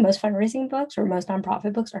feel like most fundraising books or most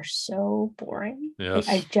nonprofit books are so boring. Yes.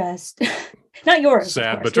 Like, I just, not yours.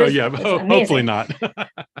 Sad, but hopefully not.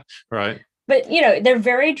 Right. But, they're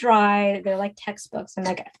very dry. They're like textbooks. I'm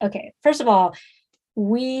like, okay, first of all,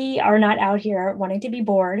 we are not out here wanting to be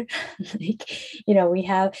bored. We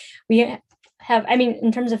have, I mean,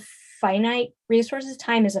 in terms of finite resources,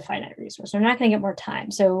 time is a finite resource. I'm not going to get more time.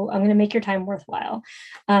 So I'm going to make your time worthwhile.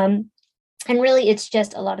 And really, it's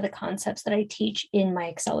just a lot of the concepts that I teach in my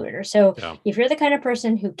accelerator. So if you're the kind of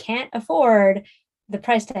person who can't afford the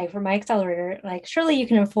price tag for my accelerator, like, surely you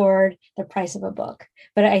can afford the price of a book.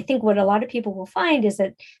 But I think what a lot of people will find is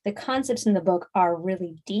that the concepts in the book are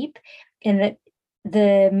really deep, and that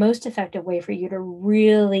the most effective way for you to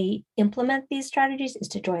really implement these strategies is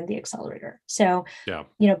to join the accelerator. So,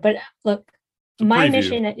 but look, my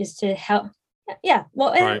mission is to help. Yeah.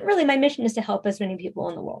 Well, and really my mission is to help as many people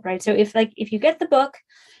in the world. Right. So if you get the book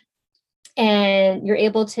and you're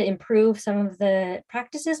able to improve some of the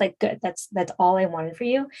practices, like, good, that's all I wanted for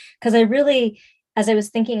you. Because I really, as I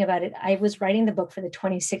was thinking about it, I was writing the book for the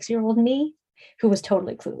 26-year-old me who was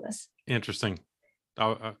totally clueless. Interesting.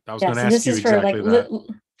 I was Yeah, going to so ask this you is for like exactly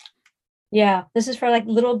that. yeah, this is for like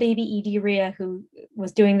little baby Edie Rhea who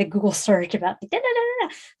was doing the Google search about like,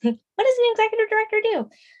 what does an executive director do?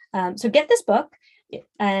 So get this book,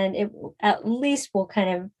 and it at least will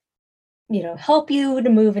kind of help you to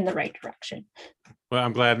move in the right direction. Well,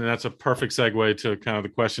 I'm glad, and that's a perfect segue to kind of the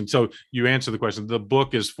question. So you answer the question. The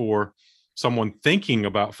book is for someone thinking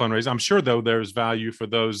about fundraising. I'm sure, though, there's value for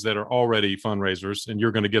those that are already fundraisers, and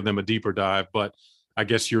you're going to give them a deeper dive. But I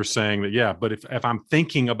guess you're saying that, yeah, but if I'm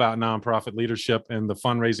thinking about nonprofit leadership and the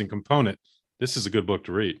fundraising component, this is a good book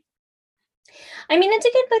to read. I mean, it's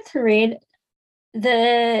a good book to read.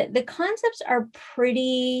 The concepts are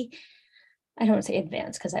pretty, I don't want to say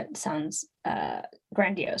advanced because that sounds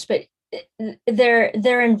grandiose, but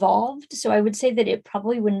they're involved. So I would say that it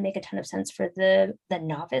probably wouldn't make a ton of sense for the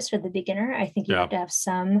novice or the beginner. I think you Yeah. have to have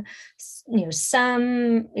some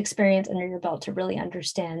experience under your belt to really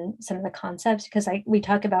understand some of the concepts, because we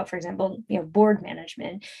talk about, for example, board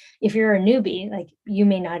management. If you're a newbie, like, you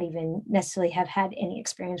may not even necessarily have had any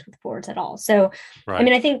experience with boards at all. So I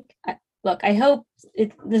mean, Right. I think, look, I hope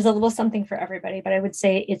there's a little something for everybody, but I would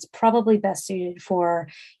say it's probably best suited for,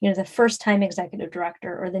 the first time executive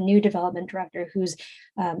director or the new development director who's,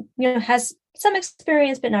 has some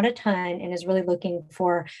experience, but not a ton, and is really looking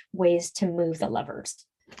for ways to move the levers.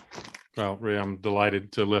 Well, Ray, I'm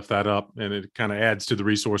delighted to lift that up, and it kind of adds to the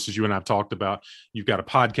resources you and I've talked about. You've got a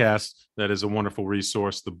podcast that is a wonderful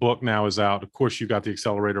resource. The book now is out. Of course, you've got the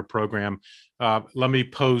accelerator program. Let me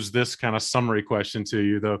pose this kind of summary question to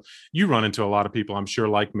you, though. You run into a lot of people, I'm sure,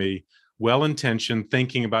 like me, well-intentioned,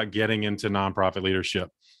 thinking about getting into nonprofit leadership.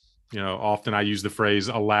 Often I use the phrase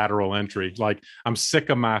a lateral entry. Like, I'm sick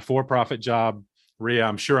of my for-profit job. Rhea,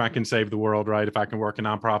 I'm sure I can save the world, right, if I can work a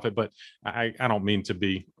nonprofit, but I don't mean to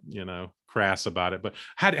be, crass about it. But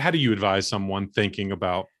how do you advise someone thinking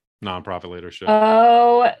about nonprofit leadership?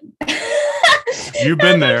 Oh, You've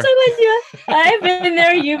been I'm there. so with you. I've been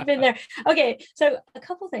there. You've been there. Okay, so a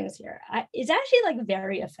couple things here. It's actually like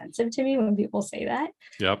very offensive to me when people say that.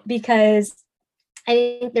 Yep. Because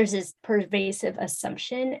I think there's this pervasive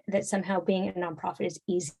assumption that somehow being a nonprofit is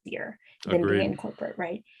easier than Agreed. being in corporate,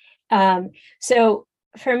 right? So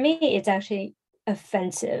for me, it's actually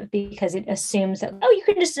offensive because it assumes that, oh, you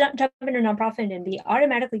can just jump into a nonprofit and be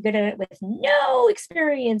automatically good at it with no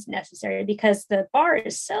experience necessary because the bar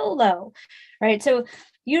is so low, right? So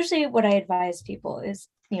usually what I advise people is,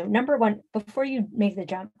 number one, before you make the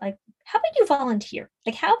jump, like, how about you volunteer?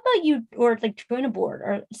 Like, how about you, or like, join a board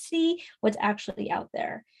or see what's actually out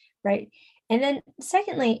there, right? And then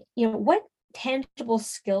secondly, what tangible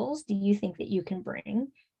skills do you think that you can bring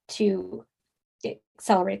to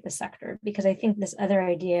accelerate the sector? Because I think this other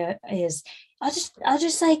idea is, I'll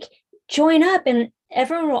just like join up and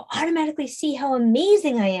everyone will automatically see how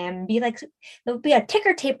amazing I am and be like, there'll be a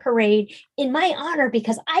ticker tape parade in my honor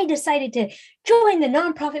because I decided to join the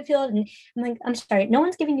nonprofit field. And I'm like, I'm sorry, no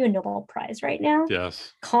one's giving you a Nobel Prize right now.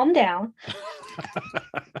 Yes. Calm down.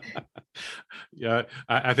 Yeah,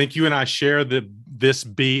 I think you and I share this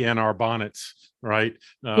bee in our bonnets, right?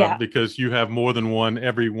 Yeah. Because you have more than one.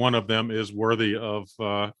 Every one of them is worthy of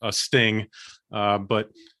a sting. But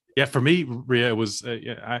yeah, for me, Rhea, it was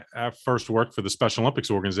I first worked for the Special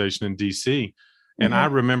Olympics organization in DC. And I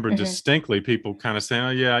remember distinctly people kind of saying, oh,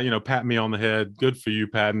 yeah, pat me on the head. Good for you,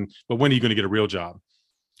 Patton. But when are you going to get a real job?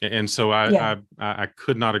 And so I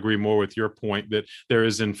could not agree more with your point that there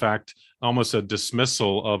is, in fact, almost a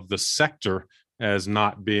dismissal of the sector as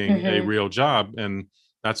not being a real job. And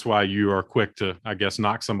that's why you are quick to, I guess,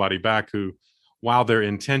 knock somebody back who, while their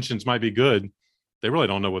intentions might be good, they really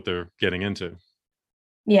don't know what they're getting into.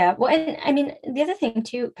 Yeah. Well, and I mean, the other thing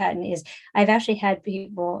too, Patton, is I've actually had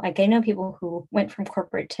people, like, I know people who went from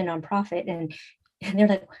corporate to nonprofit and they're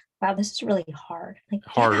like, wow, this is really hard. Like,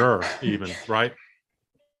 harder even, right?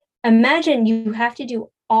 Imagine you have to do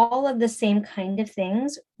all of the same kind of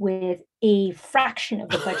things with a fraction of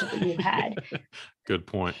the budget that you had. Good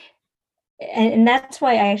point. And that's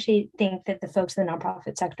why I actually think that the folks in the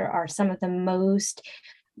nonprofit sector are some of the most,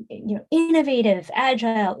 innovative,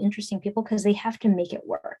 agile, interesting people, because they have to make it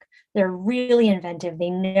work. They're really inventive. They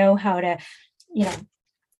know how to,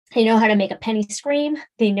 they know how to make a penny scream.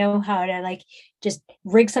 They know how to, like, just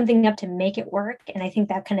rig something up to make it work. And I think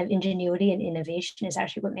that kind of ingenuity and innovation is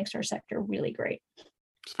actually what makes our sector really great.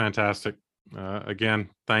 It's fantastic. Again,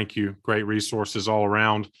 thank you. Great resources all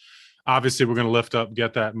around. Obviously, we're going to lift up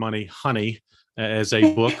Get That Money, Honey, as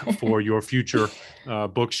a book for your future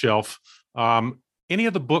bookshelf. Any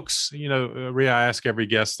of the books, Rhea, I ask every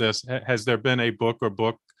guest this, has there been a book or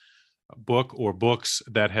books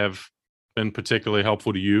that have been particularly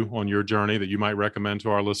helpful to you on your journey that you might recommend to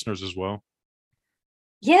our listeners as well?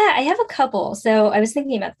 Yeah, I have a couple. So I was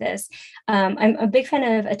thinking about this. I'm a big fan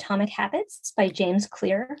of Atomic Habits by James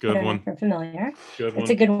Clear. I Good don't know if one. you're familiar. Good It's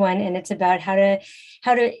a one. good one, and it's about how to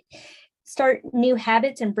start new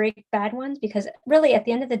habits and break bad ones. Because really, at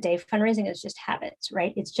the end of the day, fundraising is just habits,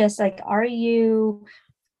 right? It's just like, are you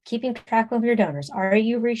keeping track of your donors? Are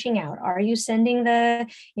you reaching out? Are you sending the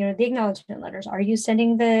acknowledgement letters? Are you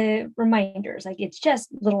sending the reminders? Like, it's just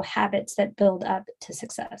little habits that build up to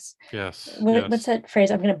success. Yes. What's Yes. that phrase?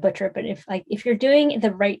 I'm going to butcher it, but if you're doing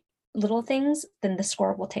the right little things, then the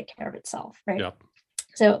score will take care of itself, right? Yep.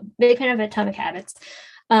 So big fan of Atomic Habits.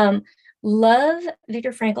 Um, love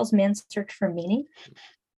Viktor Frankl's Man's Search for Meaning,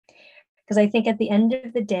 because I think at the end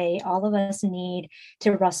of the day, all of us need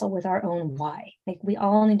to wrestle with our own why. Like, we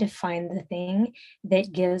all need to find the thing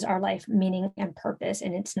that gives our life meaning and purpose.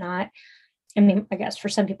 And it's not, I mean, I guess for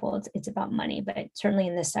some people it's about money, but certainly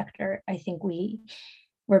in this sector, I think we're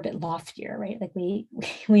a bit loftier, right? Like, we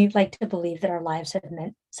like to believe that our lives have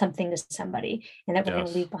meant something to somebody, and that we're going to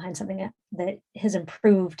Yes. leave behind something that has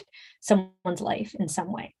improved someone's life in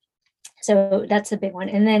some way. So that's a big one.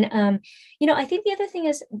 And then, I think the other thing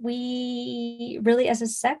is, we really, as a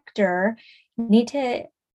sector, need to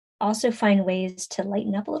also find ways to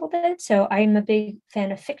lighten up a little bit. So I'm a big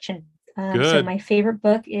fan of fiction. So Good. my favorite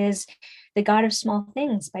book is The God of Small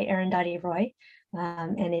Things by Arundhati Roy.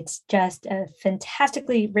 And it's just a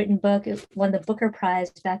fantastically written book. It won the Booker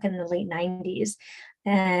Prize back in the late 90s.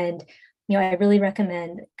 And, I really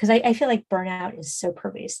recommend, because I feel like burnout is so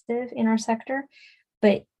pervasive in our sector,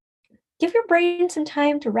 but give your brain some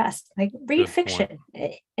time to rest. Like, read Good point. fiction,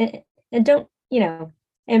 and don't,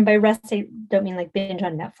 and by rest, I don't mean like binge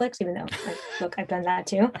on Netflix, even though, like, look, I've done that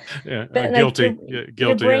too. Yeah. But like Guilty. Yeah, your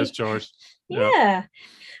guilty brain, as charged. Yeah. yeah.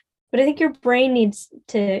 But I think your brain needs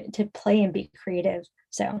to play and be creative.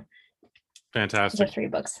 So those are Fantastic. 3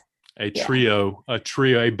 books. A Yeah. trio,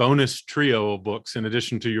 a bonus trio of books in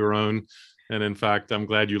addition to your own. And in fact, I'm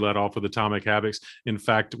glad you let off with Atomic Habits. In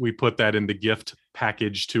fact, we put that in the gift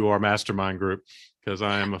package to our mastermind group because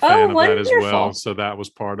I am a fan of that as well. So that was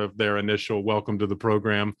part of their initial welcome to the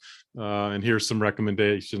program. And here's some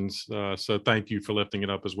recommendations. So thank you for lifting it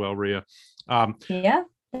up as well, Ria. Yeah.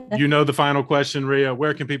 You know the final question, Ria.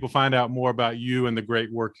 Where can people find out more about you and the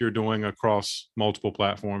great work you're doing across multiple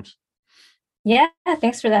platforms? Yeah,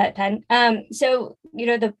 thanks for that, Pat. So,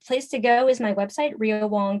 the place to go is my website,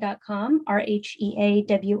 rheawong.com,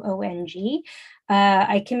 RHEAWONG.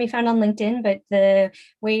 I can be found on LinkedIn, but the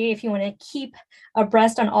way, if you want to keep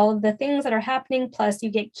abreast on all of the things that are happening, plus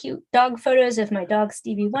you get cute dog photos of my dog,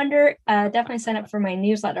 Stevie Wonder, definitely sign up for my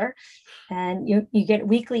newsletter. And you get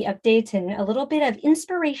weekly updates and a little bit of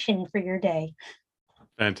inspiration for your day.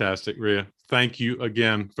 Fantastic, Ria. Thank you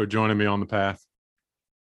again for joining me on the path.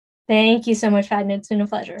 Thank you so much, Pat. It's been a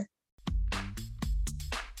pleasure.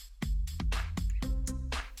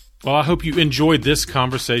 Well, I hope you enjoyed this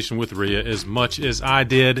conversation with Ria as much as I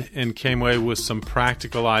did and came away with some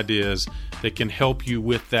practical ideas that can help you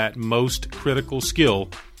with that most critical skill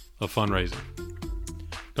of fundraising.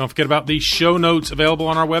 Don't forget about the show notes available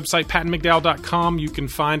on our website, pattonmcdowell.com. You can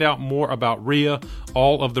find out more about Ria,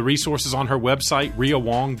 all of the resources on her website,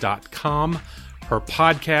 rheawong.com, her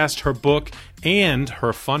podcast, her book, and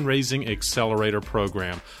her fundraising accelerator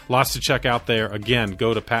program. Lots to check out there. Again,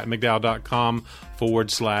 go to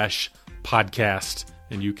pattonmcdowell.com/podcast,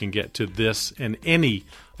 and you can get to this and any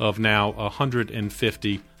of now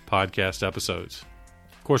 150 podcast episodes.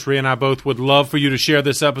 Of course, Ria and I both would love for you to share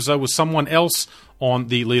this episode with someone else on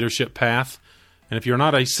the leadership path. And if you're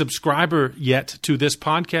not a subscriber yet to this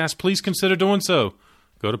podcast, please consider doing so.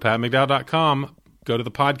 Go to pattonmcdowell.com, go to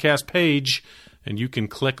the podcast page, and you can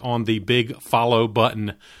click on the big follow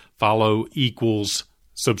button. Follow equals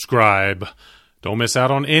subscribe. Don't miss out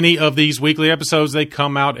on any of these weekly episodes. They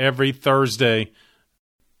come out every Thursday.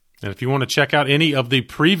 And if you want to check out any of the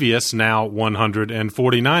previous now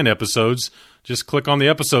 149 episodes, just click on the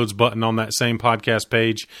episodes button on that same podcast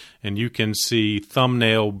page, and you can see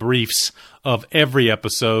thumbnail briefs of every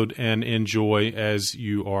episode and enjoy as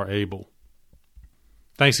you are able.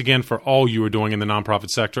 Thanks again for all you are doing in the nonprofit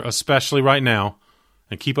sector, especially right now,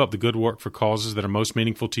 and keep up the good work for causes that are most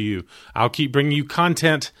meaningful to you. I'll keep bringing you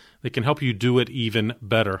content that can help you do it even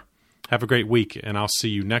better. Have a great week, and I'll see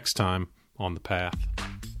you next time on The Path.